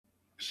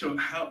So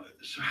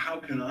how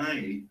can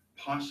I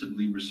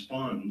possibly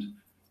respond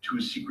to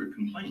a secret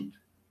complaint?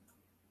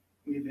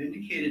 We've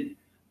indicated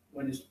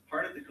what is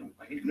part of the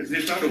complaint.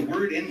 There's not a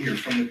word in here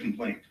from the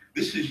complaint.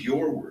 This is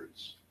your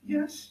words.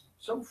 Yes.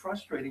 So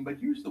frustrating, but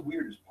here's the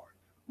weirdest part.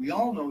 We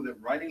all know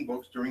that writing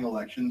books during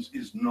elections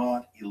is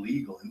not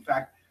illegal. In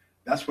fact,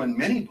 that's when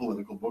many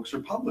political books are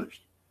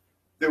published.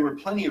 There were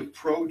plenty of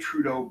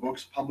pro-Trudeau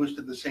books published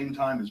at the same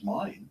time as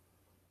mine.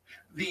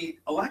 The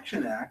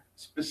Election Act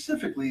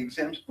specifically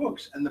exempts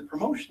books and the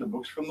promotion of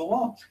books from the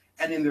law.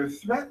 And in their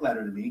threat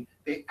letter to me,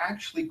 they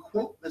actually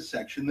quote the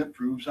section that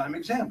proves I'm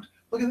exempt.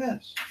 Look at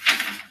this.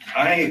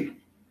 I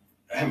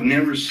have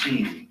never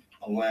seen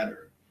a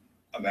letter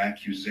of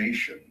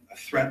accusation, a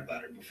threat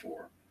letter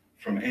before,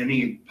 from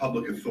any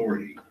public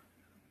authority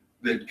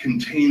that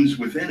contains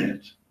within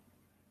it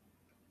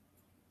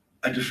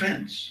a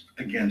defense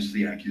against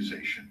the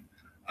accusation.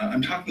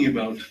 I'm talking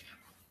about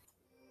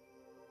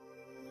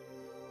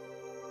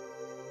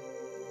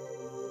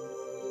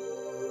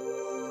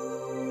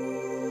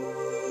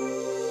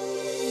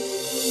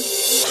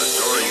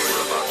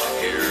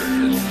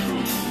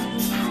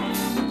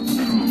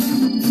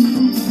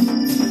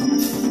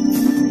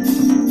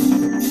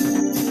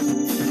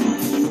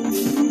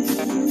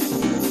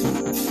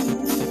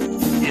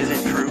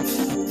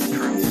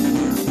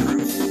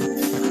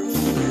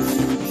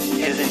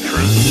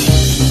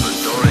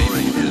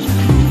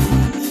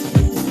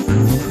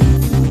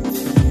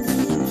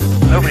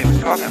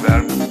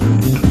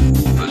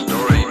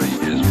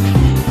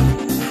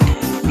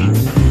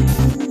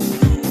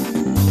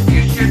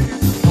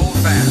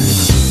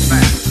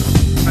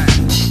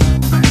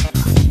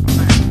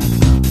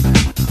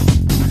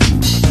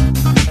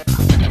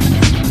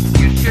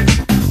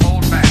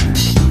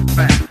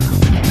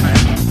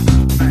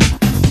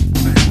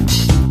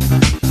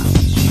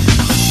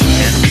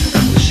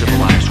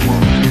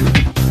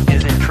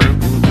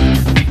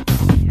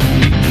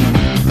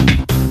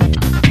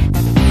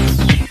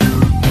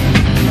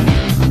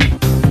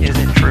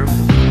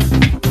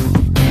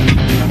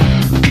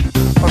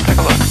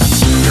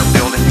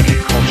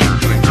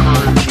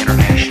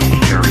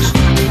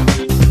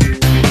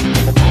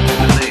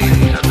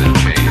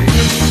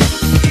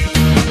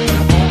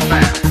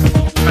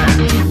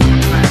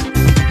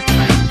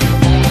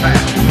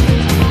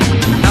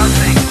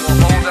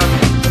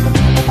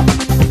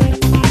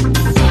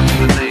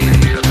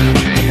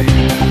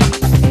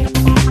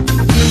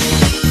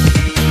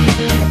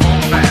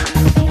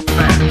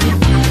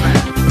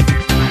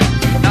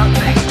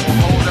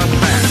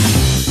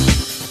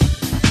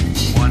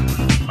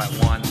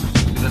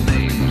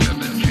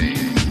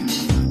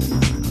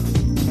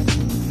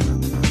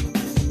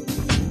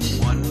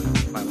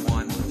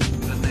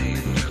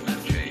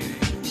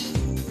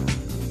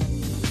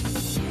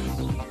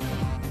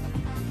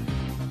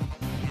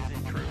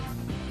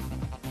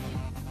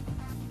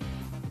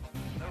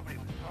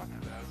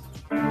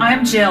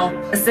I'm Jill,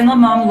 a single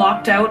mom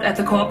locked out at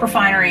the Co-op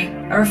refinery,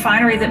 a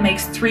refinery that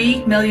makes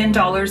 $3 million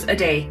a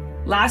day.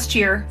 Last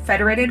year,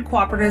 Federated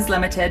Cooperatives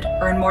Limited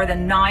earned more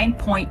than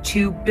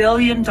 $9.2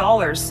 billion.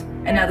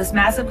 And now this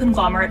massive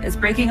conglomerate is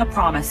breaking a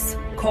promise.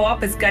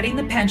 Co-op is gutting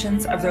the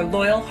pensions of their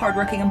loyal,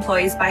 hardworking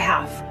employees by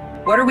half.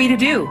 What are we to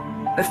do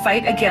but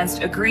fight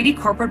against a greedy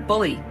corporate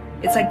bully?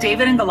 It's like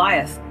David and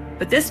Goliath,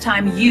 but this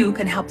time you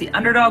can help the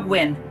underdog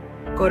win.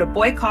 Go to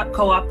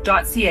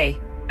boycottcoop.ca.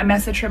 A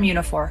message from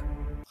Unifor.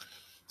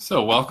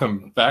 So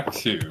welcome back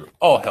to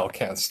All Hell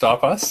Can't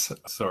Stop Us.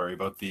 Sorry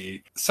about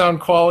the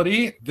sound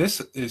quality. This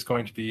is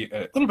going to be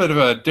a little bit of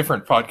a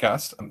different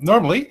podcast.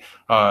 Normally,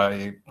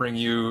 I bring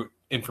you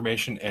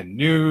information and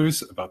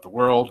news about the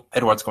world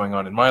and what's going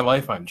on in my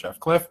life. I'm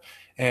Jeff Cliff.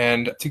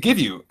 And to give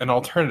you an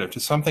alternative to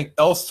something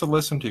else to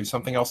listen to,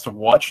 something else to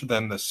watch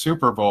than the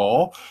Super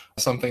Bowl,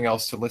 something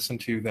else to listen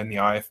to than the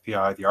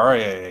IFPI, the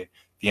RIAA,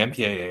 the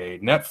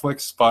MPAA,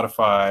 Netflix,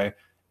 Spotify,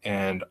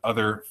 and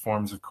other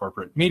forms of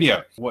corporate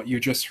media. What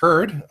you just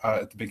heard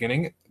at the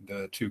beginning,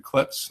 the two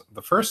clips,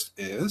 the first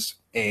is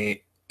and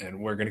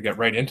we're going to get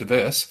right into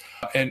this,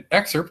 an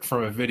excerpt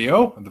from a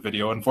video. The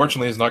video,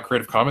 unfortunately, is not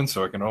Creative Commons,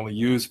 so I can only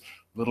use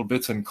little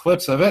bits and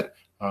clips of it,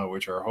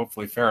 which are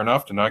hopefully fair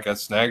enough to not get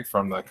snagged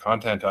from the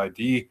Content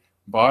ID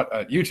bot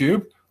at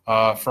YouTube,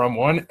 from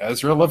one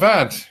Ezra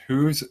Levant,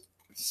 who's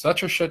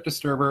such a shit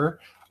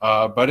disturber,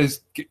 but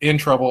is in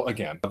trouble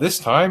again. This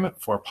time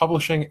for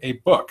publishing a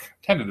book,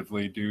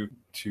 tentatively due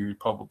to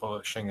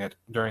publishing it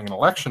during an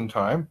election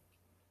time,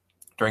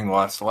 during the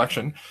last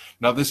election.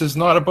 Now, this is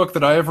not a book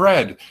that I have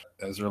read.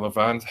 Ezra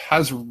Levant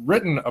has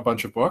written a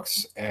bunch of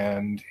books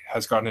and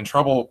has gotten in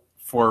trouble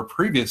for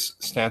previous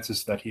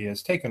stances that he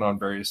has taken on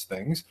various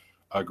things,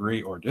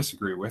 agree or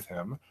disagree with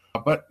him.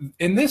 But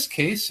in this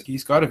case,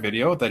 he's got a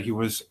video that he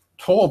was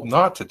told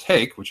not to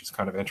take, which is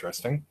kind of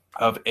interesting,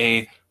 of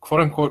a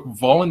quote-unquote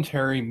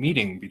voluntary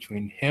meeting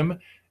between him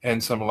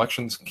and some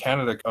Elections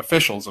Canada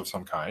officials of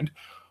some kind.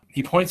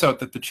 He points out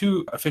that the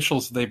two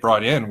officials they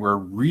brought in were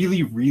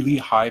really, really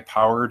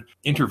high-powered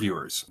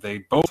interviewers. They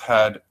both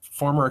had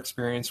former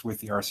experience with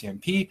the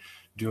RCMP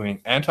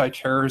doing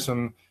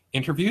anti-terrorism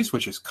interviews,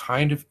 which is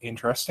kind of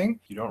interesting.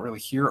 You don't really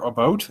hear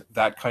about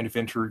that kind of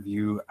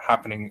interview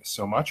happening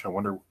so much. I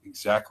wonder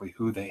exactly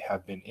who they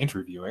have been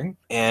interviewing.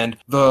 And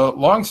the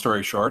long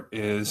story short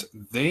is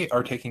they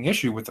are taking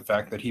issue with the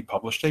fact that he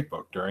published a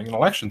book during an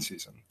election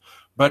season.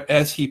 But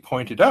as he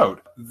pointed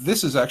out,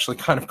 this is actually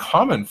kind of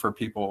common for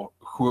people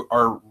who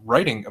are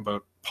writing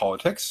about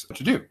politics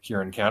to do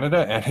here in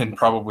Canada and in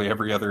probably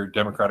every other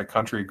democratic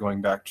country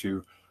going back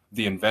to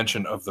the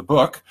invention of the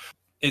book.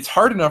 It's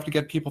hard enough to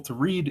get people to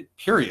read,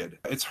 period.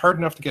 It's hard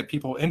enough to get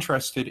people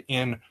interested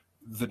in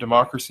the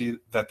democracy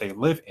that they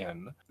live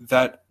in,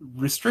 that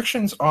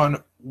restrictions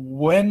on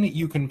when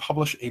you can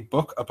publish a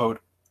book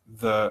about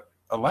the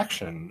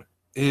election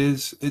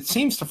it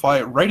seems to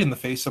fly right in the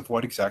face of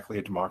what exactly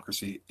a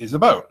democracy is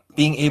about.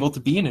 Being able to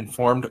be an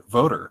informed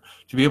voter,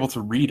 to be able to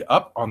read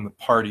up on the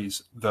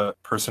parties, the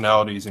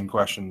personalities in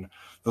question,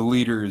 the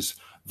leaders,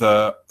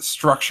 the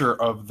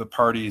structure of the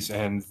parties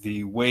and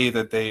the way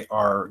that they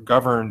are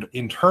governed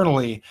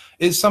internally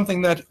is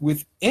something that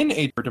within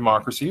a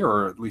democracy,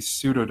 or at least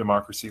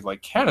pseudo-democracy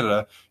like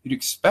Canada, you'd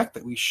expect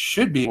that we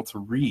should be able to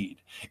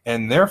read,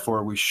 and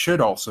therefore we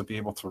should also be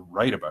able to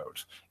write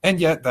about.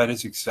 And yet that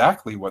is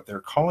exactly what they're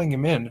calling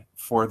him in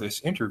for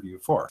this interview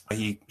for.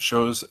 He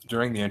shows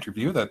during the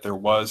interview that there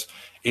was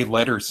a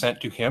letter sent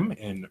to him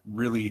in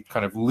really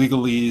kind of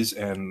legalese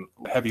and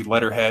heavy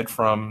letterhead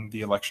from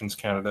the Elections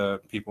Canada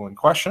people in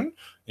question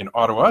in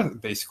Ottawa,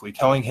 basically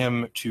telling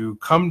him to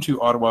come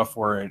to Ottawa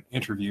for an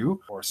interview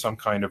or some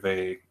kind of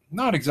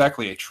not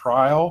exactly a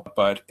trial,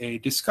 but a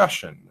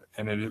discussion.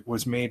 And it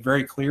was made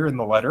very clear in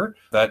the letter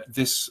that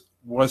this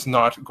was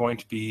not going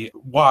to be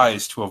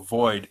wise to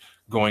avoid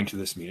going to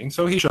this meeting.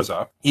 So he shows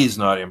up. He's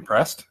not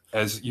impressed,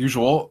 as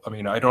usual. I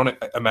mean, I don't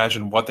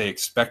imagine what they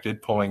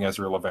expected pulling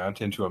Ezra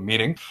Levant into a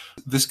meeting.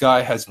 This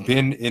guy has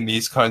been in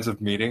these kinds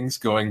of meetings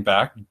going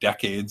back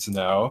decades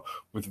now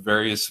with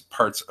various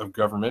parts of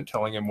government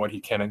telling him what he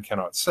can and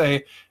cannot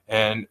say.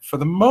 And for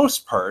the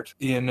most part,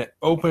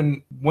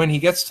 when he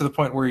gets to the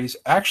point where he's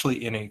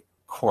actually in a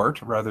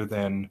court rather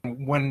than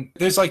when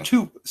there's like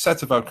two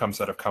sets of outcomes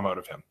that have come out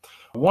of him.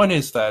 One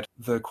is that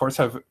the courts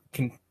have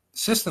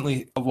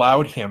consistently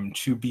allowed him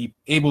to be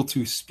able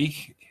to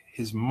speak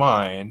his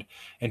mind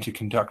and to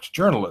conduct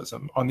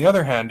journalism. On the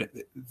other hand,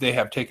 they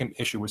have taken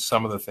issue with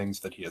some of the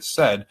things that he has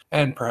said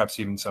and perhaps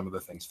even some of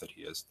the things that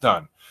he has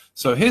done.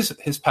 So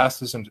his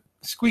past isn't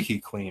squeaky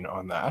clean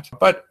on that.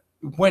 But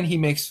when he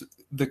makes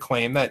the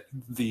claim that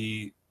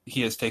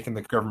he has taken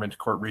the government to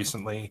court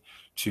recently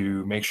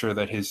to make sure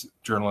that his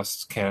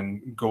journalists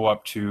can go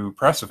up to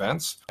press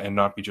events and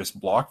not be just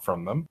blocked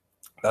from them,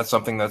 that's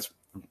something that's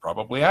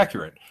probably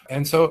accurate.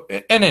 And so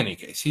in any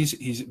case,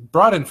 he's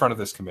brought in front of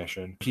this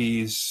commission.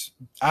 He's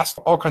asked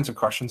all kinds of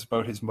questions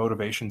about his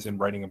motivations in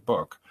writing a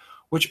book,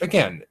 which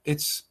again,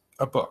 it's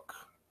a book.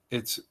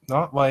 It's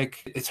not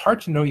like, it's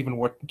hard to know even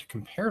what to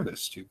compare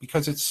this to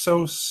because it's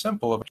so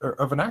simple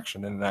of an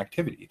action and an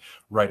activity,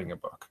 writing a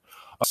book.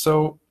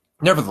 So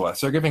nevertheless,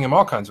 they're giving him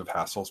all kinds of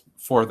hassles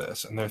for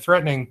this, and they're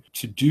threatening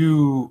to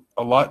do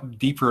a lot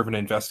deeper of an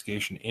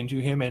investigation into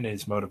him and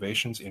his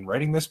motivations in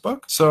writing this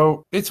book.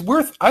 So it's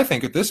worth, I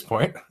think, at this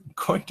point,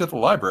 going to the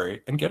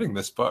library and getting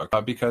this book,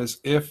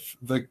 because if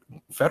the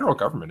federal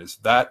government is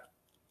that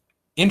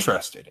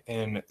interested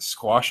in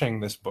squashing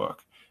this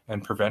book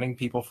and preventing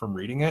people from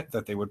reading it,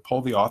 that they would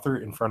pull the author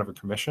in front of a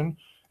commission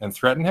and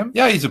threaten him.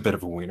 Yeah, he's a bit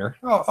of a wiener.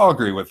 I'll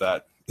agree with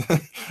that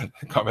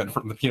comment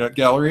from the peanut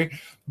gallery.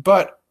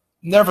 But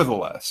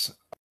nevertheless,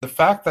 the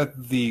fact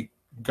that the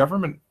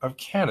government of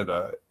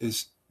Canada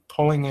is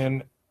pulling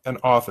in an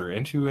author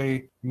into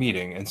a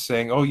meeting and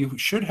saying, oh, you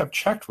should have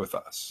checked with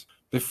us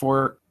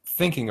before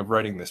thinking of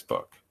writing this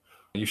book.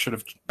 You should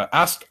have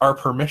asked our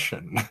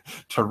permission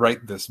to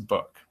write this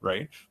book,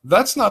 right?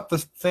 That's not the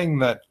thing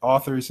that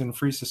authors in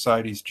free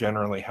societies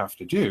generally have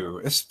to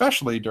do,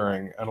 especially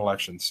during an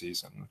election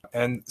season.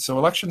 And so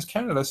Elections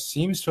Canada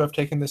seems to have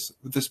taken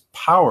this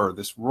power,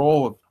 this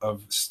role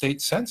of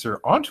state censor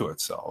onto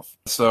itself.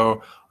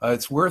 So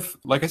it's worth,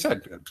 like I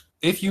said,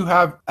 if you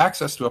have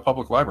access to a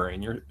public library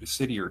in your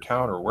city or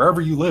town or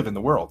wherever you live in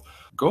the world,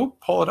 go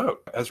pull it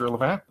out. Ezra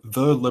Levant,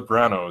 The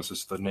Libranos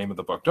is the name of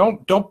the book.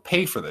 Don't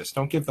pay for this.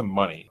 Don't give them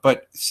money.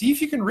 But see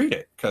if you can read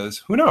it, because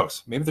who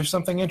knows? Maybe there's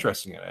something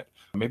interesting in it.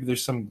 Maybe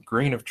there's some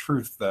grain of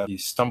truth that he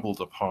stumbled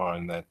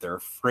upon that they're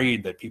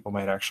afraid that people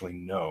might actually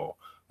know.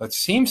 That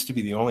seems to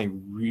be the only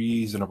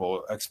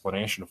reasonable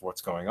explanation of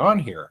what's going on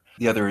here.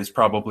 The other is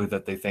probably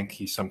that they think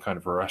he's some kind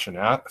of a Russian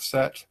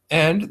asset.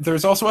 And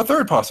there's also a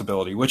third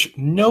possibility, which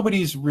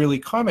nobody's really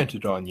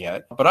commented on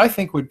yet, but I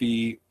think would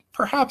be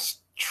perhaps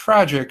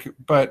tragic,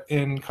 but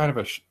in kind of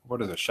a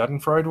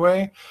Schadenfreude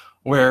way,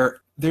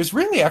 where there's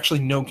really actually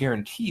no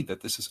guarantee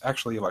that this is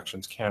actually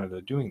Elections Canada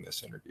doing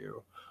this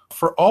interview.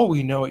 For all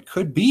we know, it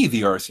could be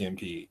the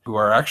RCMP who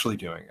are actually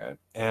doing it,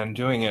 and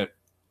doing it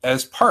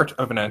as part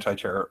of an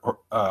anti-terror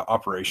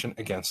operation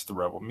against the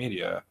rebel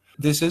media.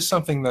 This is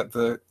something that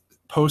the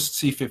post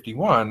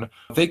C-51,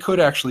 they could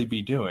actually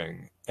be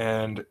doing,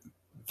 and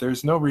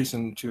there's no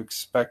reason to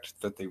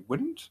expect that they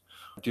wouldn't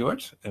do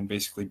it and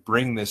basically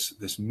bring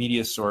this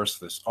media source,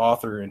 this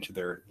author into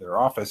their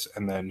office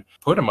and then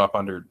put him up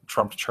under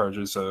Trump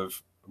charges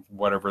of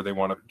whatever they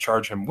want to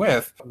charge him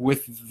with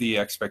the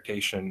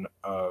expectation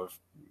of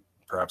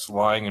perhaps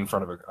lying in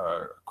front of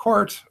a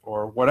court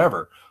or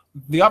whatever.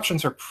 The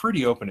options are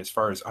pretty open as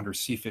far as under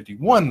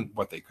C-51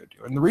 what they could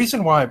do. And the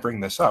reason why I bring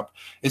this up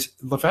is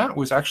Levant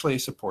was actually a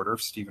supporter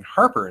of Stephen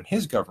Harper and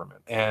his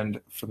government,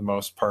 and for the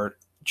most part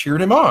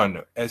cheered him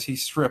on as he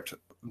stripped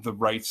the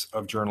rights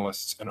of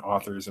journalists and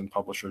authors and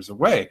publishers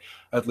away,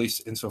 at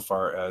least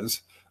insofar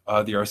as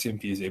the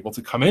RCMP is able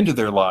to come into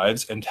their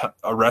lives and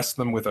arrest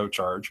them without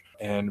charge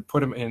and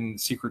put them in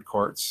secret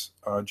courts,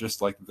 just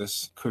like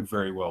this could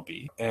very well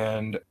be,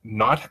 and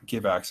not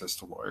give access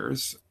to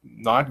lawyers,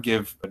 not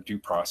give a due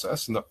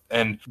process,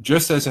 and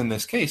just as in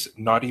this case,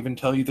 not even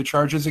tell you the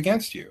charges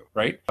against you,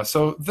 right?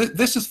 So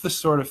this is the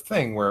sort of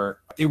thing where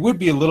it would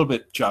be a little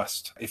bit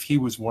just if he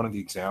was one of the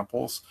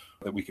examples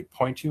that we could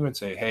point to and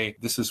say, hey,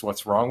 this is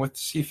what's wrong with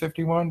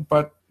C-51,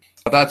 but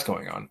that's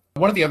going on.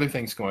 One of the other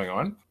things going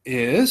on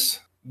is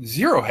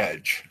Zero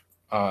Hedge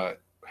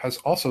has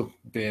also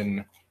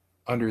been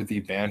under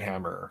the ban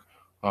hammer.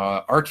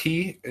 RT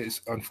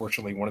is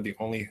unfortunately one of the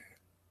only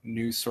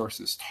news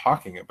sources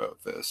talking about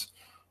this.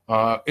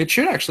 It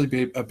should actually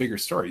be a bigger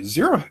story.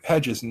 Zero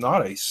Hedge is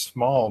not a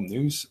small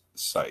news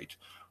site.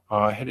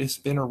 It has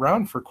been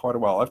around for quite a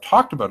while. I've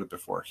talked about it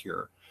before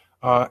here.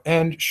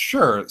 And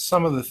sure,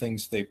 some of the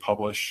things they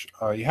publish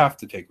you have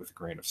to take with a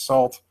grain of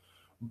salt,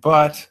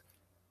 but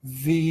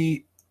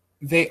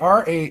they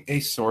are a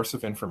source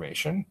of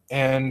information,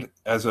 and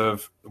as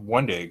of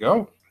 1 day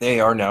ago, they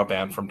are now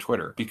banned from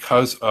Twitter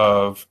because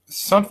of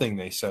something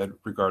they said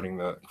regarding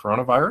the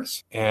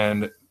coronavirus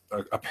and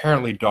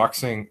apparently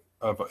doxing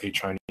of a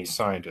Chinese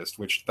scientist,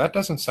 which that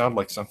doesn't sound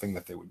like something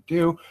that they would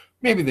do.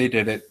 Maybe they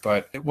did it,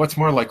 but what's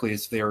more likely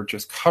is they are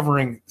just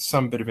covering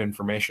some bit of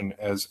information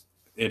as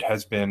it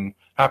has been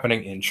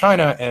happening in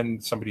China,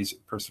 and somebody's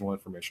personal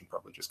information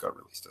probably just got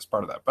released as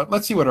part of that. But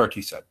let's see what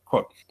RT said.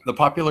 Quote, "The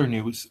popular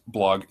news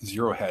blog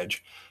Zero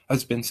Hedge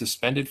has been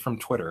suspended from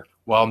Twitter.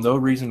 While no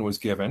reason was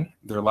given,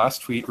 their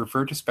last tweet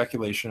referred to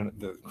speculation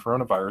the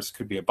coronavirus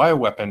could be a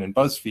bioweapon, and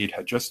BuzzFeed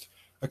had just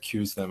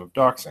accused them of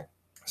doxing."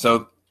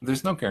 So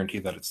there's no guarantee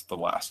that it's the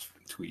last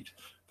tweet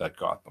that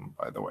got them,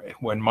 by the way.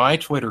 When my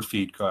Twitter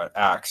feed got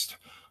axed,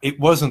 it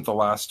wasn't the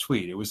last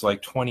tweet. It was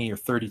like 20 or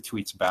 30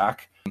 tweets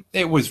back.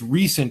 It was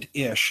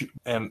recent-ish,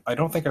 and I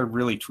don't think I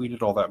really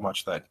tweeted all that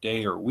much that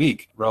day or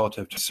week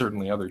relative to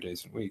certainly other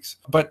days and weeks.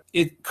 But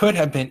it could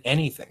have been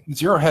anything.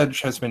 Zero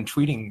Hedge has been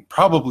tweeting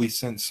probably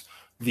since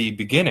the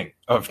beginning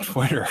of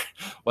Twitter.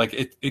 Like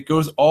it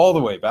goes all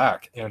the way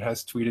back and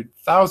has tweeted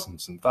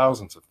thousands and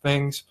thousands of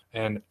things,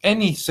 and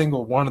any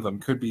single one of them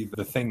could be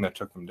the thing that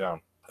took them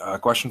down.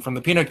 Question from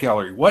the Peanut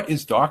Gallery. What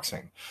is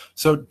doxing?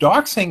 So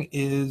doxing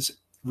is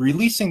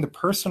releasing the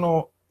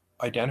personal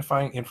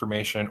identifying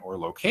information or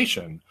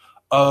location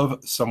of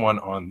someone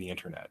on the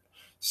internet.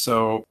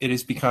 So it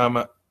has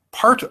become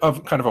part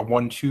of kind of a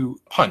 1-2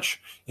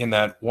 punch in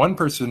that one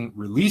person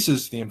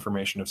releases the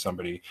information of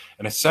somebody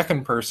and a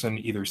second person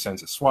either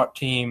sends a SWAT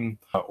team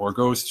or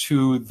goes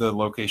to the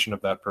location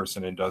of that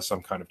person and does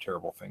some kind of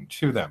terrible thing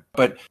to them.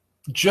 But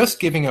just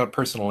giving out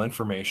personal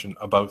information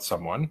about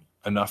someone,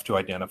 enough to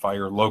identify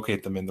or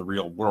locate them in the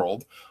real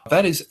world,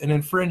 that is an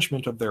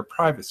infringement of their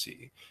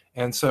privacy.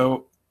 And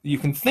so you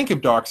can think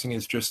of doxing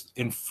as just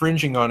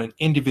infringing on an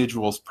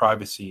individual's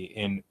privacy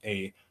in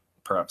a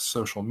perhaps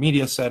social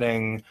media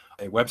setting,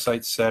 a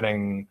website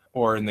setting,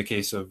 or in the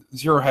case of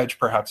Zero Hedge,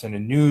 perhaps in a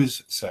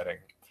news setting.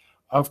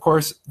 Of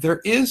course,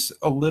 there is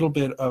a little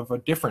bit of a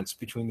difference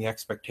between the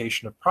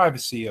expectation of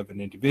privacy of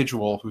an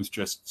individual who's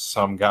just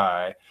some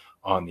guy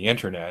on the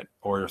internet,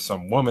 or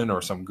some woman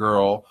or some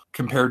girl,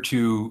 compared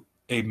to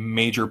a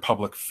major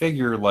public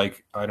figure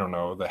like, I don't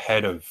know, the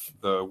head of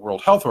the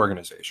World Health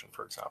Organization,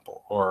 for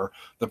example, or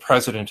the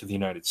President of the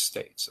United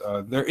States.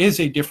 There is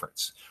a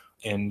difference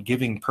in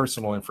giving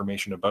personal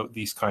information about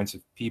these kinds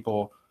of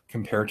people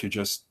compared to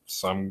just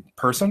some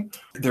person.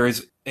 There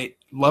is a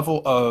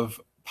level of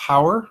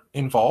power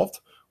involved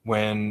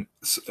when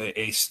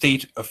a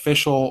state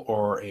official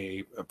or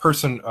a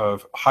person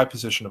of high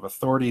position of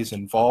authority is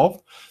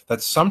involved,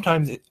 that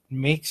sometimes it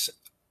makes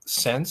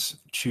sense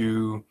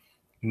to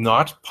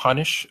not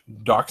punish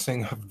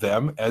doxing of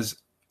them as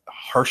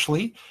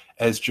harshly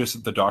as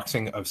just the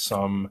doxing of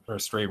some or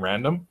stray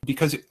random,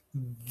 because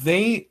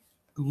they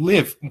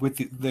live with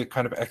the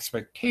kind of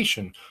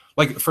expectation.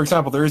 Like, for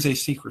example, there is a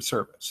Secret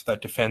Service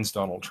that defends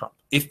Donald Trump.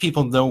 If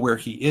people know where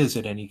he is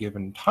at any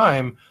given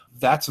time,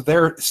 that's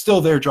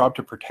still their job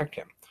to protect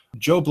him.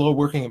 Joe Blow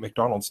working at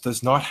McDonald's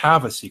does not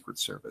have a Secret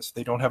Service.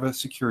 They don't have a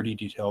security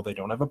detail. They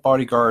don't have a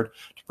bodyguard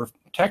to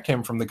protect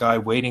him from the guy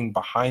waiting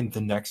behind the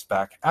next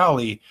back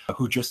alley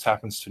who just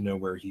happens to know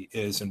where he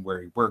is and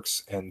where he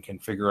works and can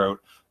figure out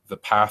the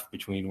path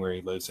between where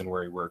he lives and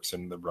where he works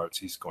and the routes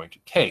he's going to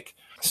take.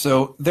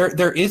 So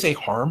there is a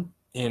harm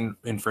in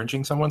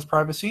infringing someone's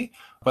privacy,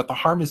 but the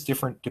harm is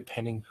different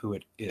depending who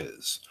it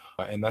is.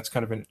 And that's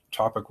kind of a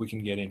topic we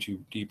can get into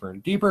deeper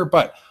and deeper.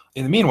 But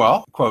in the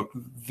meanwhile, quote,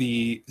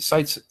 the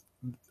site's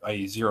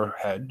a Zero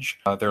Hedge,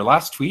 their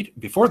last tweet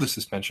before the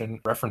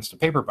suspension referenced a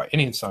paper by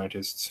Indian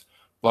scientists,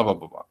 blah, blah,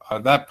 blah, blah.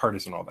 That part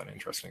isn't all that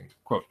interesting.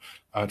 Quote,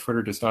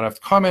 Twitter does not have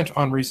to comment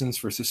on reasons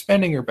for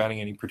suspending or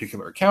banning any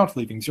particular account,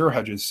 leaving Zero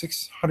Hedge's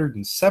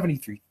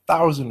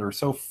 673,000 or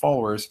so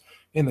followers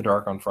in the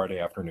dark on Friday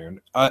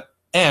afternoon.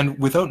 And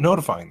without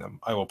notifying them,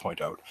 I will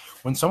point out,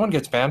 when someone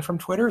gets banned from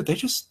Twitter, they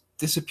just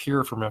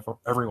disappear from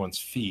everyone's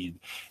feed.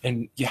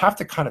 And you have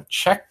to kind of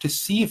check to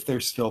see if they're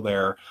still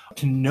there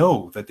to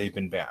know that they've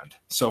been banned.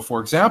 So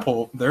for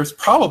example, there's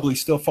probably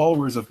still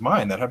followers of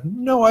mine that have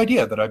no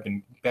idea that I've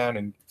been banned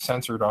and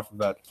censored off of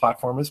that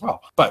platform as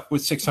well. But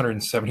with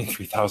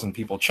 673,000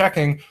 people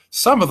checking,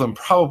 some of them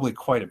probably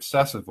quite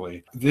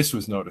obsessively, this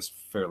was noticed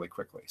fairly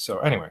quickly. So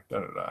anyway,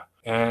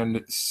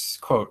 And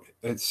quote,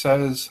 it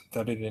says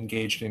that it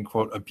engaged in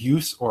quote,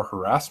 abuse or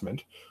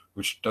harassment,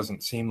 which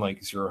doesn't seem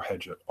like Zero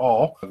Hedge at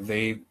all.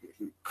 They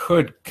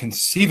could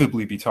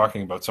conceivably be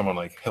talking about someone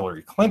like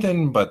Hillary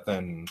Clinton, but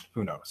then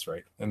who knows,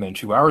 right? And then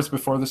 2 hours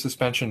before the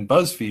suspension,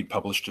 BuzzFeed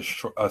published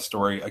a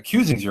story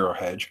accusing Zero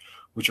Hedge,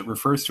 which it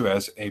refers to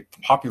as a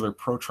popular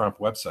pro-Trump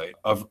website,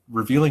 of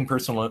revealing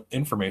personal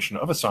information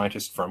of a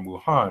scientist from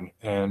Wuhan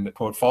and,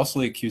 quote,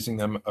 falsely accusing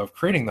them of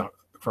creating the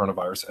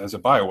coronavirus as a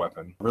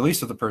bioweapon.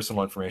 Release of the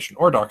personal information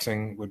or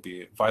doxing would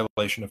be a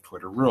violation of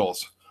Twitter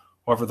rules.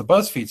 However, the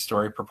BuzzFeed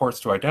story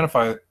purports to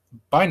identify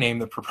by name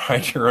the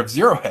proprietor of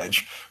Zero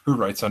Hedge, who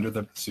writes under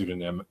the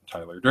pseudonym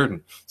Tyler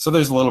Durden. So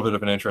there's a little bit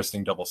of an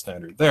interesting double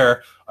standard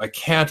there. I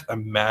can't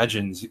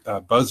imagine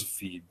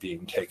BuzzFeed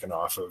being taken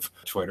off of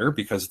Twitter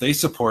because they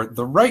support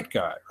the right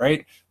guy,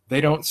 right? They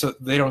don't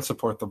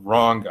support the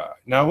wrong guy.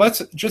 Now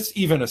let's just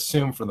even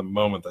assume for the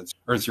moment that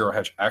Zero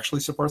Hedge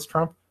actually supports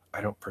Trump. I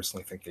don't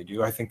personally think they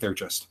do. I think they're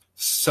just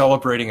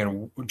celebrating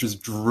and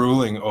just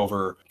drooling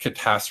over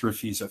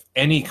catastrophes of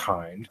any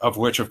kind, of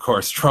which, of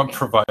course, Trump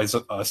provides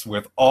us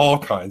with all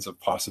kinds of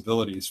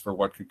possibilities for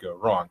what could go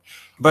wrong.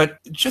 But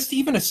just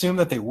even assume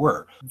that they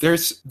were.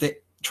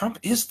 Trump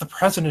is the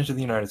president of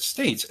the United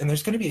States, and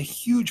there's going to be a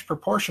huge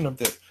proportion of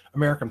the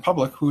American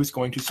public who is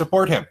going to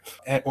support him,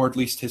 or at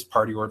least his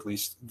party, or at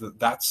least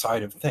that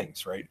side of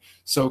things, right?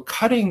 So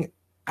cutting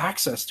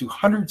access to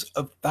hundreds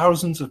of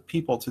thousands of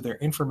people to their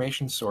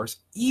information source,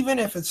 even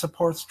if it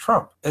supports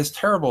Trump, as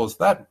terrible as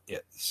that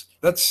is,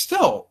 that's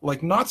still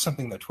like not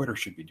something that Twitter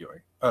should be doing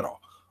at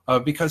all.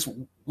 Because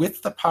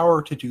with the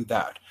power to do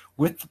that,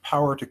 with the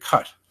power to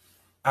cut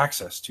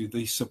access to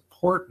the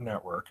support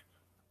network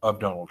of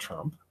Donald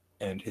Trump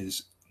and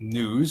his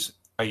news,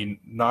 i.e.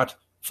 not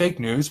fake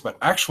news, but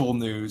actual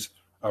news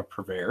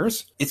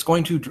purveyors, it's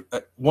going to,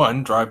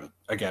 one, drive,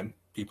 again,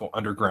 people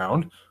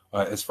underground,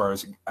 as far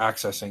as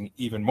accessing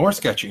even more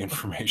sketchy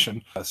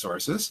information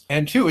sources.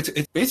 And two, it's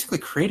basically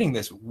creating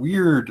this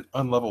weird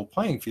unlevel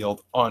playing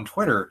field on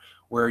Twitter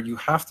where you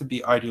have to be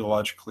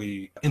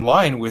ideologically in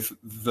line with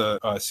the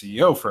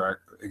CEO,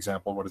 for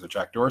example,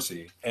 Jack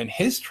Dorsey, and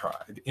his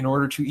tribe in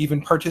order to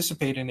even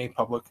participate in a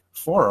public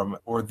forum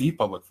or the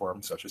public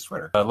forum such as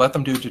Twitter. Let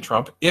them do it to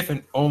Trump, if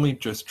and only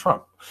just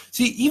Trump.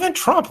 See, even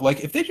Trump,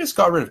 like if they just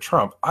got rid of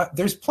Trump,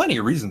 there's plenty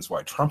of reasons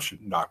why Trump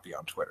should not be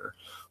on Twitter.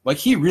 Like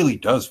he really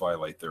does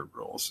violate their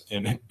rules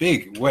in a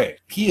big way.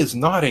 He is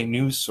not a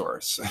news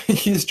source.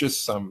 He is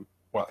just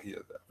he is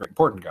a very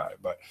important guy,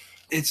 but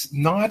it's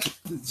not,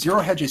 Zero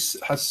Hedge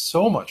has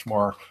so much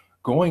more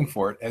going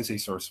for it as a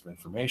source of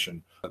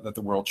information that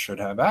the world should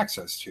have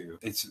access to.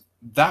 It's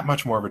that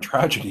much more of a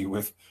tragedy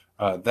with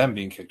them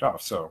being kicked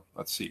off. So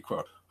let's see,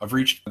 quote,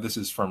 this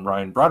is from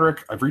Ryan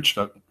Broderick, I've reached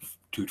out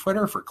to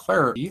Twitter for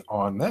clarity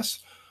on this,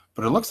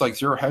 but it looks like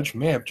Zero Hedge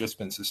may have just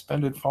been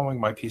suspended following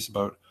my piece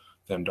about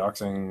them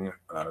doxing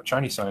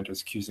Chinese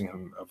scientists, accusing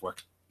him of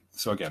what.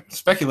 So again,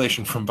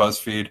 speculation from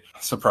BuzzFeed.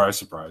 Surprise,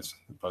 surprise.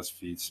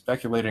 BuzzFeed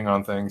speculating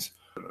on things.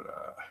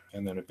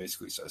 And then it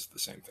basically says the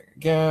same thing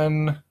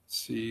again. Let's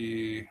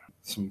see,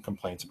 some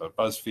complaints about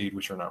BuzzFeed,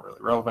 which are not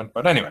really relevant.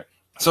 But anyway,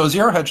 so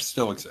Zero Hedge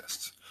still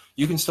exists.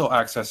 You can still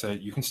access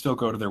it. You can still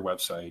go to their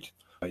website.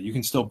 You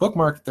can still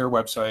bookmark their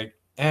website.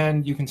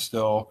 And you can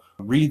still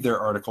read their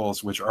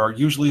articles, which are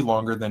usually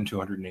longer than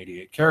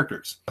 288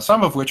 characters,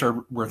 some of which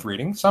are worth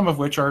reading, some of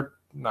which are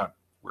not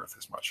worth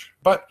as much.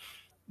 But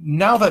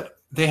now that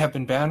they have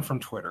been banned from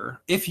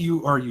Twitter, if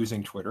you are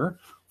using Twitter,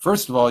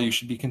 first of all, you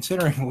should be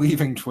considering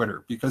leaving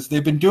Twitter because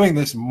they've been doing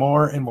this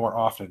more and more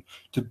often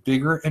to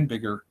bigger and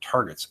bigger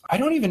targets. I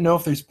don't even know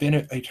if there's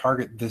been a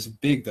target this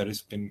big that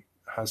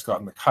has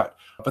gotten the cut,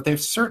 but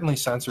they've certainly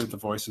censored the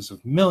voices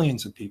of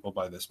millions of people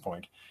by this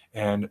point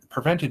and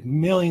prevented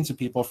millions of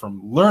people from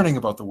learning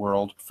about the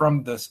world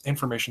from the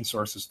information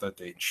sources that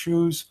they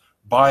choose,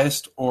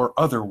 biased or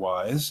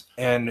otherwise.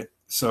 And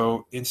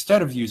so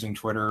instead of using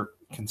Twitter,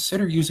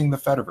 consider using the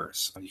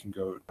Fediverse. You can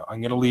go,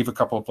 I'm going to leave a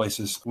couple of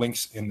places,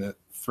 links in the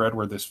thread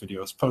where this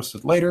video is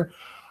posted later.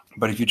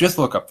 But if you just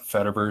look up the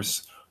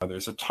Fediverse,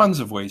 There's tons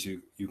of ways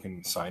you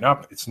can sign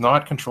up. It's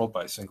not controlled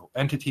by a single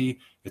entity.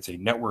 It's a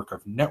network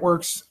of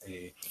networks,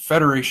 a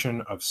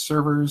federation of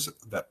servers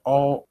that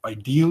all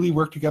ideally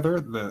work together.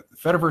 The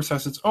Fediverse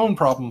has its own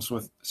problems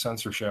with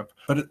censorship,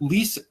 but at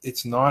least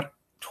it's not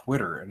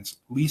Twitter, and at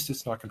least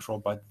it's not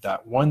controlled by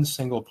that one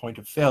single point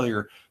of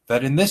failure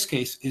that in this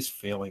case is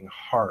failing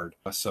hard.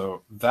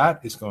 So that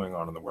is going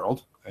on in the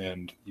world,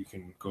 and you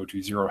can go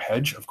to Zero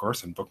Hedge, of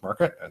course, and bookmark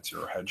it at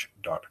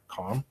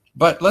zerohedge.com.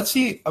 But let's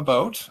see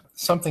about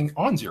something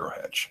on Zero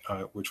Hedge,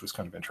 which was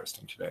kind of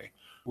interesting today,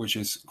 which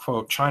is,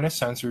 quote, China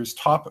censors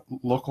top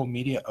local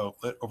media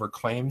outlet over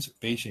claims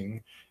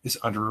Beijing is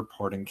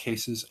underreporting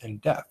cases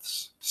and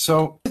deaths.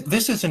 So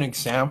this is an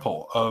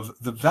example of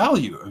the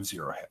value of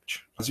Zero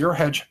Hedge. Zero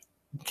Hedge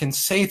can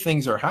say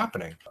things are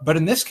happening, but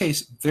in this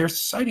case, they're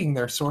citing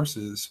their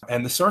sources,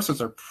 and the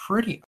sources are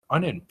pretty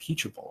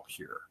unimpeachable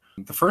here.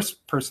 The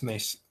first person they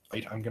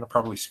cite, I'm going to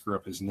probably screw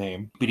up his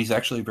name, but he's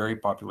actually a very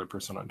popular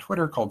person on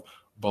Twitter called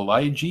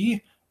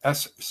Balaji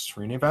S.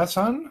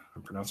 Srinivasan,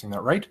 I'm pronouncing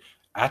that right,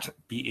 at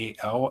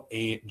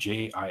BALAJIS.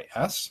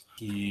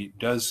 He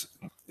does,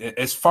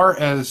 as far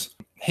as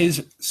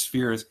his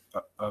spheres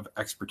of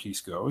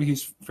expertise go,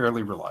 he's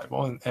fairly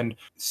reliable, and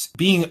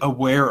being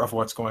aware of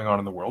what's going on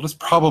in the world is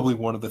probably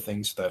one of the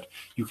things that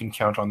you can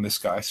count on this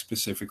guy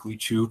specifically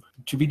to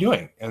be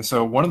doing. And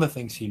so one of the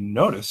things he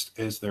noticed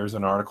is there's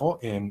an article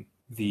in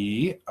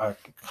the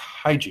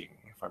Kaijing,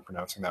 if I'm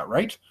pronouncing that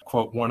right,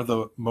 quote, one of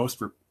the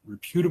most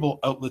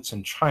reputable outlets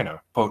in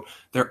China, quote,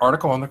 their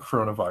article on the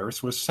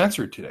coronavirus was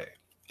censored today.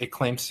 It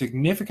claims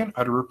significant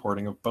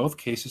underreporting of both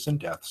cases and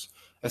deaths,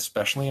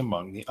 especially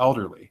among the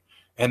elderly.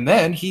 And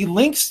then he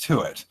links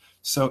to it.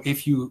 So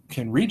if you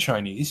can read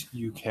Chinese,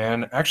 you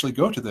can actually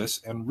go to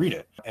this and read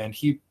it. And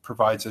he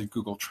provides a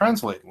Google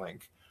Translate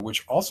link,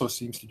 which also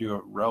seems to do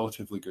a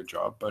relatively good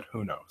job, but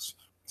who knows?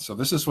 So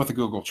this is what the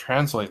Google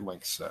Translate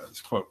link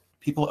says, quote,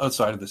 people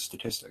outside of the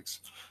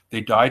statistics.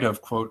 They died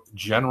of, quote,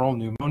 general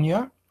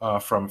pneumonia,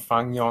 from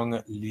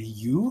Fangyong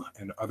Liu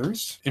and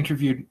others.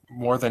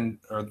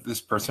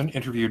 This person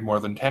interviewed more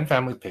than 10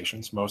 family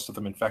patients, most of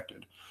them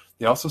infected.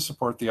 They also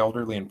support the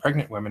elderly and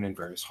pregnant women in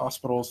various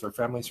hospitals. Their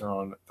families are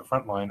on the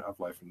front line of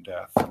life and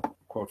death.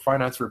 Quote,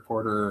 finance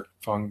reporter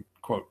Fang,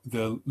 quote,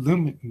 the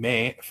Lum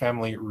Mei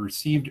family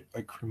received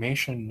a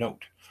cremation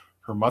note.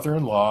 Her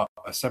mother-in-law,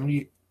 a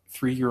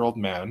 73-year-old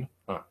man,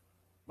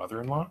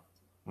 mother-in-law?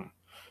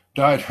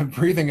 Died of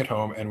breathing at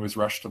home and was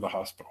rushed to the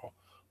hospital.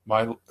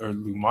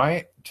 Lu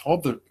Mai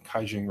told the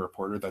Kaijing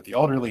reporter that the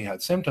elderly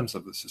had symptoms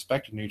of the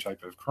suspected new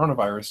type of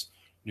coronavirus,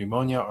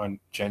 pneumonia, on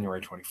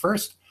January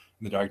 21st.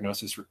 The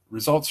diagnosis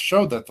results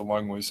showed that the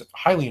lung was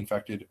highly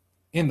infected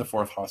in the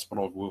 4th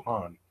hospital of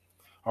Wuhan.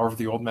 However,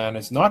 the old man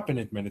has not been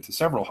admitted to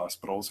several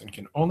hospitals and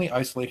can only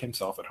isolate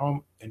himself at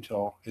home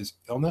until his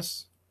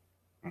illness.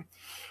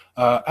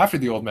 After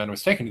the old man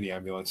was taken to the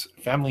ambulance,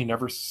 family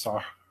never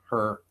saw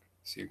her.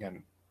 See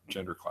again,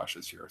 gender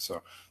clashes here.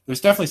 So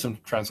there's definitely some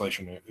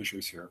translation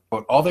issues here.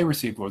 But all they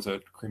received was a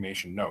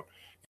cremation note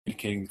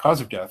indicating the cause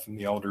of death in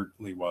the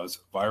elderly was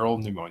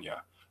viral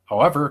pneumonia.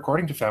 However,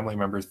 according to family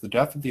members, the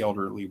death of the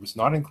elderly was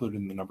not included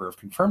in the number of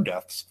confirmed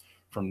deaths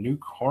from new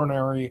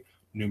coronary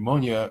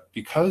pneumonia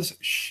because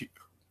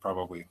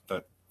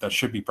that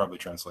should be probably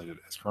translated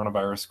as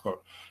coronavirus,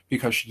 quote,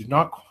 because she did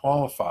not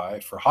qualify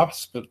for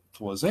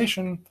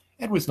hospitalization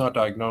and was not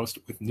diagnosed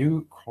with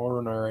new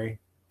coronary,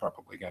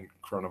 probably again,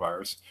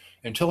 coronavirus,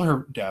 until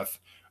her death,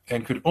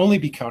 and could only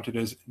be counted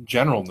as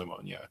general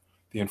pneumonia,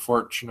 the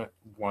unfortunate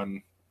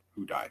one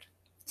who died.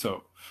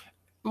 So,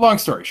 long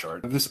story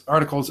short, this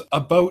article is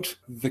about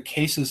the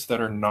cases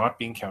that are not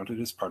being counted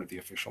as part of the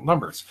official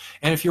numbers.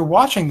 And if you're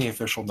watching the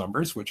official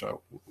numbers, which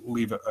I'll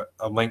leave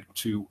a link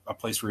to a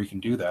place where you can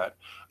do that,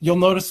 you'll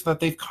notice that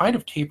they've kind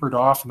of tapered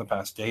off in the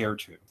past day or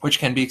two, which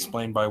can be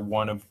explained by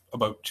one of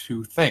about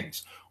two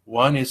things.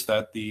 One is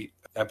that the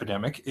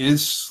epidemic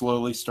is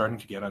slowly starting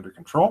to get under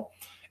control,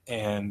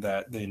 and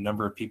that the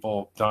number of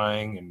people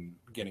dying and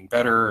getting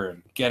better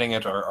and getting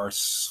it are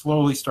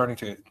slowly starting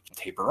to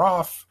taper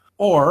off.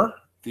 Or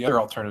the other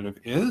alternative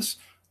is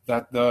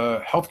that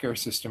the healthcare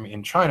system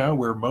in China,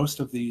 where most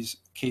of these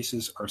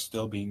cases are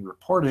still being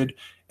reported,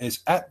 is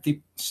at the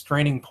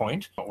straining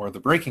point or the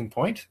breaking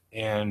point,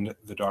 and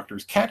the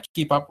doctors can't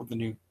keep up with the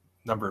new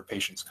number of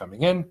patients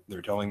coming in.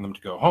 They're telling them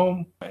to go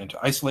home and to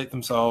isolate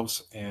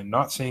themselves and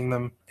not seeing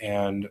them.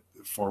 And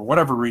for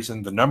whatever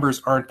reason, the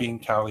numbers aren't being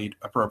tallied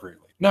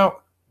appropriately. Now,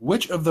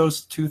 which of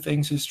those two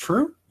things is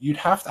true? You'd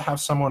have to have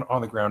someone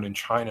on the ground in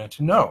China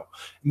to know.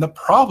 And the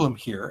problem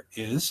here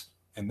is,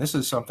 and this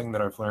is something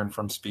that I've learned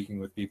from speaking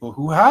with people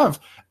who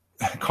have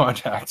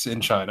contacts in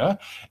China,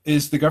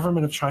 is the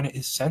government of China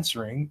is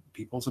censoring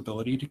people's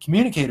ability to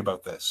communicate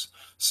about this.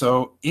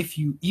 So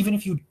even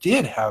if you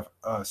did have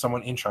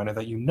someone in China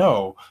that you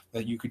know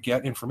that you could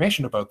get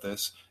information about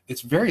this,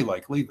 it's very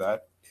likely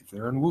that if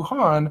they're in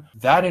Wuhan,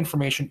 that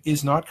information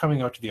is not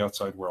coming out to the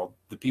outside world.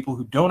 The people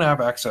who don't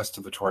have access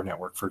to the Tor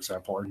network, for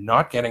example, are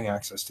not getting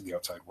access to the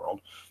outside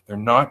world. They're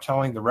not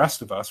telling the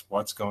rest of us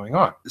what's going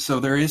on. So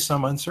there is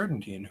some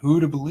uncertainty in who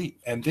to believe.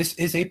 And this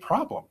is a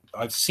problem.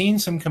 I've seen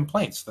some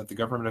complaints that the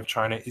government of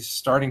China is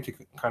starting to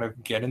kind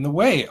of get in the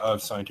way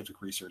of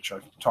scientific research.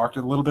 I've talked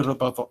a little bit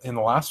about in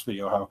the last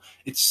video how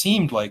it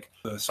seemed like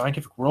the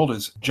scientific world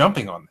is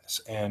jumping on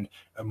this and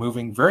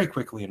moving very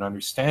quickly in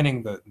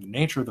understanding the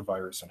nature of the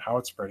virus and how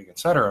it's spreading,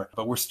 etc.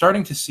 But we're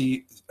starting to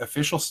see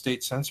official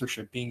state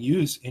censorship being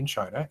used in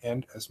China.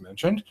 And as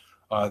mentioned,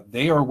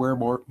 they are where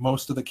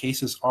most of the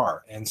cases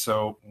are. And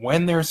so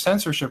when there's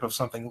censorship of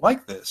something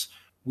like this,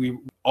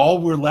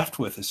 all we're left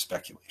with is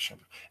speculation.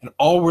 And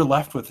all we're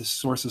left with is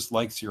sources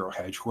like Zero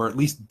Hedge, who are at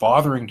least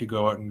bothering to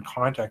go out and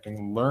contacting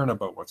and learn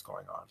about what's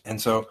going on.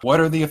 And so what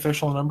are the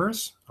official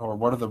numbers, or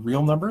what are the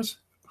real numbers?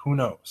 Who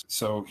knows?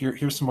 So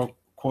here's some more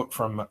quote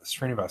from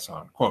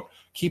Srinivasan. Quote,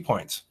 key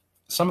points.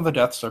 Some of the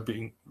deaths are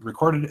being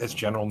recorded as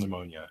general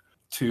pneumonia.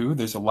 2,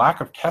 there's a lack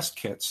of test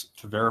kits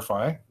to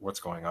verify what's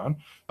going on.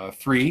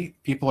 3,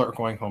 people are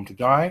going home to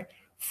die.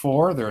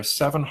 4, there are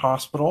 7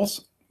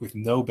 hospitals with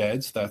no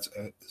beds. That's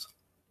as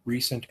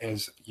recent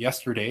as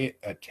yesterday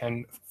at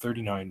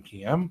 10:39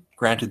 p.m.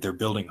 Granted, they're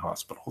building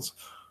hospitals.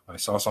 I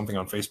saw something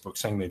on Facebook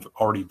saying they've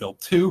already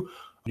built 2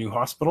 new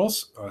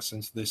hospitals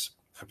since this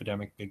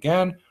epidemic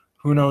began.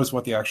 Who knows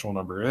what the actual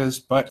number is,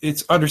 but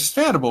it's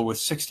understandable with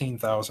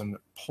 16,000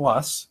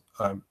 plus,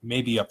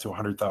 maybe up to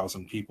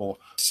 100,000 people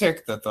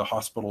sick, that the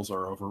hospitals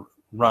are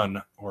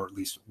overrun, or at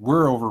least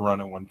were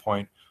overrun at one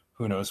point.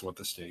 Who knows what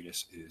the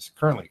status is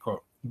currently,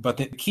 quote. But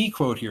the key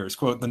quote here is,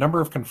 quote, the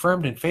number of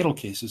confirmed and fatal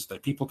cases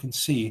that people can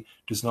see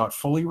does not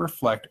fully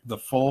reflect the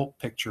full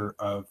picture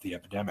of the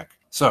epidemic.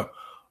 So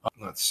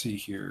let's see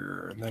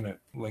here, and then it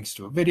links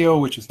to a video,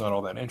 which is not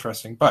all that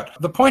interesting. But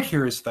the point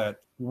here is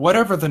that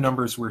whatever the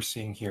numbers we're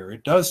seeing here,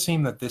 it does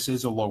seem that this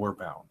is a lower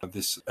bound of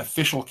this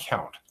official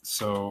count.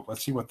 So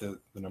let's see what the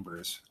number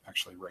is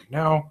actually right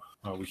now.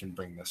 We can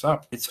bring this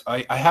up.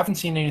 I haven't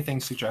seen anything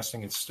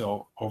suggesting it's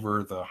still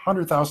over the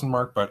 100,000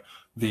 mark, but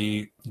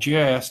the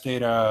GIS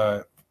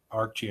data,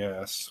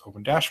 ArcGIS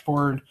Open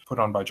Dashboard, put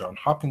on by Johns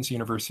Hopkins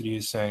University,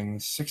 is saying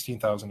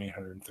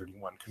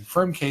 16,831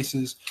 confirmed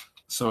cases.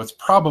 So it's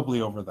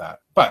probably over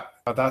that. But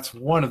that's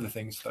one of the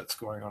things that's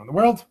going on in the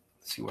world.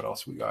 Let's see what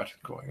else we got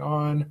going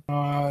on.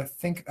 I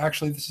think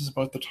actually this is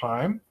about the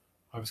time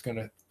I was going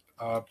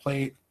to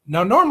play.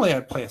 Now, normally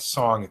I'd play a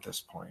song at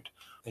this point,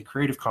 a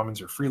Creative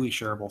Commons or freely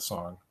shareable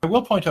song. I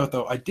will point out,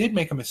 though, I did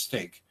make a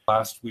mistake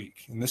last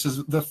week. And this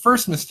is the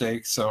first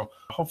mistake, so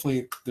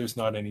hopefully there's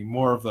not any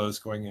more of those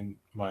going in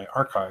my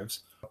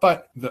archives.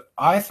 But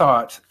I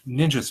thought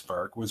Ninja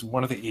Spark was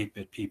one of the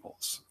 8-bit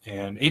peoples.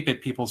 And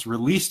 8-bit peoples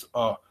released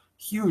a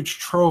huge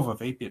trove of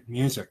 8-bit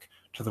music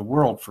to the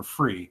world for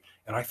free,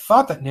 and I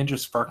thought that Ninja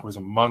Spark was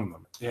among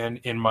them. And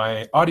in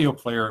my audio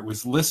player, it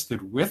was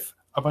listed with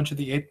a bunch of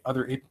the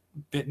other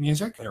 8-bit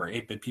music, or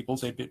 8-bit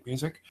people's 8-bit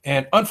music,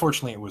 and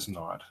unfortunately it was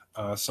not.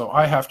 So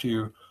I have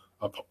to,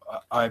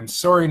 I'm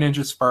sorry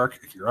Ninja Spark,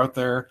 if you're out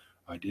there,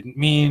 I didn't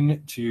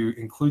mean to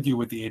include you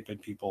with the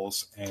 8-bit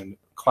peoples and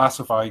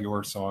classify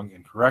your song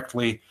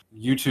incorrectly.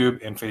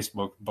 YouTube and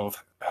Facebook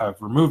both have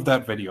removed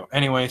that video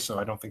anyway, so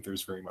I don't think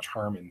there's very much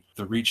harm in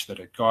the reach that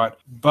it got.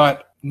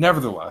 But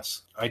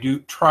nevertheless, I do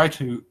try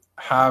to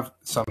have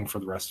something for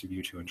the rest of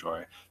you to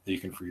enjoy that you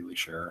can freely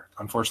share.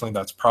 Unfortunately,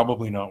 that's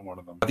probably not one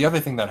of them. The other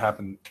thing that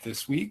happened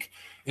this week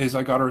is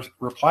I got a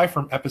reply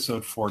from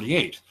episode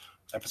 48.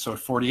 Episode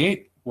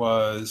 48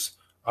 was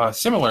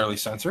similarly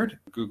censored.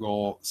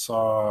 Google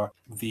saw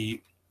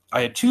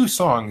I had 2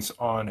 songs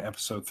on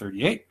episode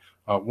 38.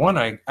 One,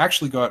 I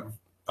actually got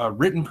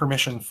written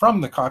permission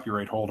from the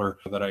copyright holder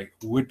that I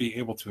would be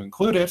able to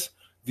include it.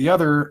 The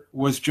other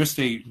was just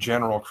a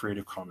general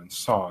Creative Commons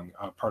song,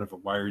 part of a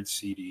wired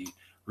CD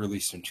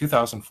released in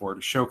 2004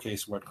 to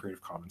showcase what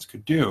Creative Commons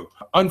could do.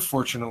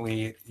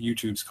 Unfortunately,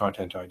 YouTube's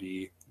Content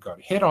ID got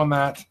a hit on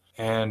that,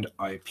 and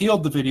I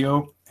appealed the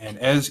video, and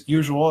as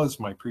usual, as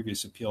my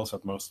previous appeals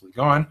have mostly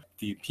gone,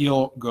 the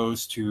appeal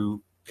goes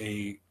to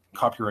a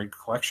copyright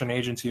collection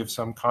agency of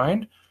some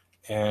kind,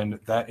 and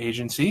that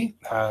agency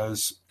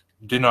has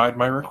denied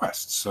my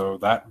request. So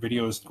that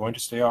video is going to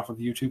stay off of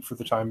YouTube for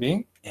the time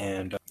being,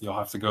 and you'll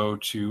have to go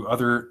to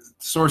other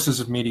sources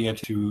of media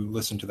to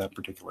listen to that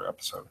particular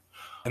episode.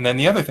 And then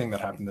the other thing that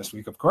happened this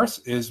week, of course,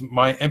 is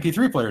my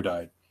MP3 player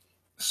died.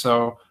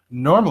 So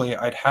normally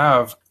I'd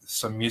have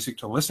some music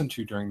to listen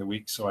to during the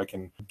week so I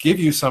can give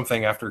you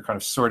something after kind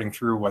of sorting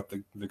through what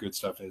the good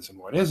stuff is and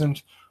what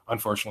isn't.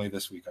 Unfortunately,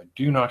 this week I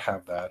do not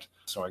have that,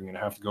 so I'm going to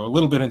have to go a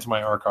little bit into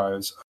my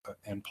archives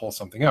and pull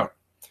something out.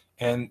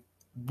 And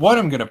what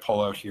I'm going to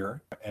pull out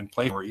here and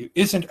play for you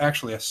isn't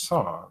actually a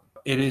song.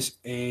 It is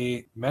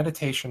a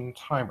meditation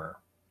timer,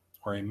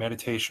 or a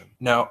meditation.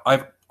 Now,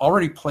 I've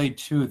already played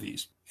 2 of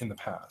these in the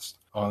past.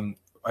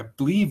 I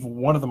believe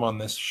one of them on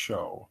this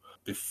show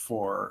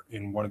before,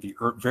 in one of the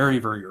very,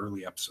 very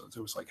early episodes.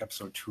 It was like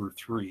episode 2 or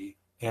 3.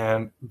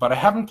 But I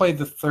haven't played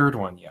the 3rd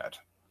one yet.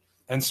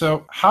 And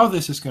so how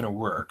this is going to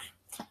work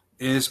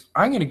is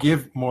I'm going to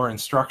give more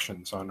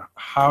instructions on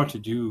how to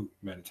do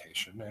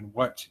meditation and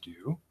what to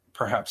do.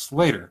 perhaps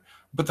later.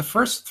 But the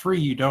first three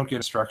you don't get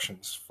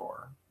instructions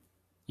for.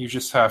 You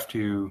just have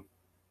to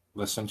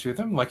listen to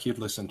them like you'd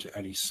listen to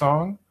any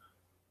song,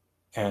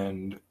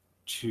 and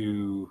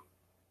to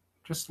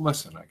just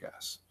listen, I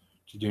guess.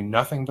 To do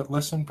nothing but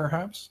listen,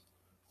 perhaps.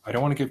 I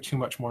don't want to give too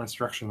much more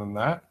instruction than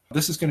that.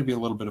 This is going to be a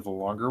little bit of a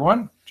longer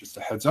one, just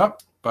a heads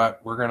up, but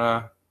we're going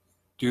to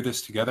do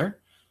this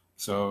together.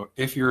 So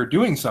if you're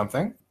doing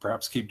something,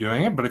 perhaps keep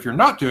doing it, but if you're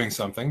not doing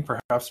something,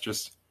 perhaps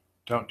just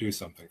don't do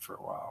something for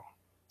a while.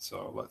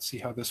 So let's see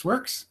how this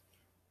works,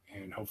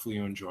 and hopefully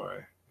you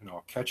enjoy, and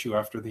I'll catch you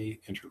after the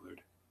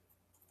interlude.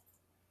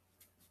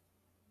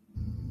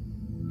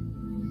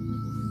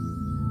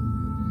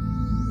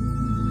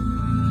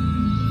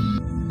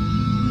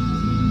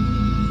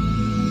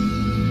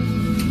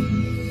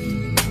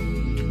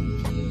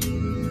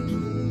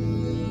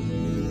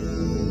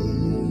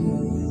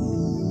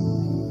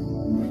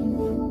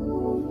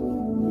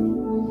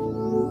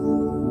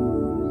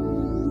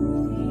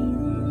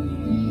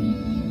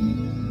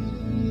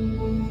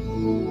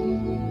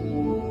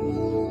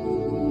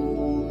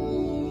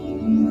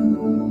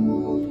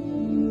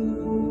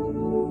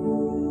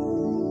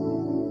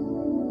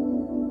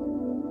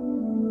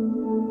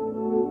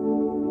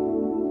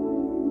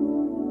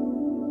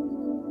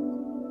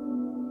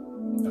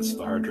 That's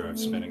the hard drive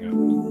spinning up.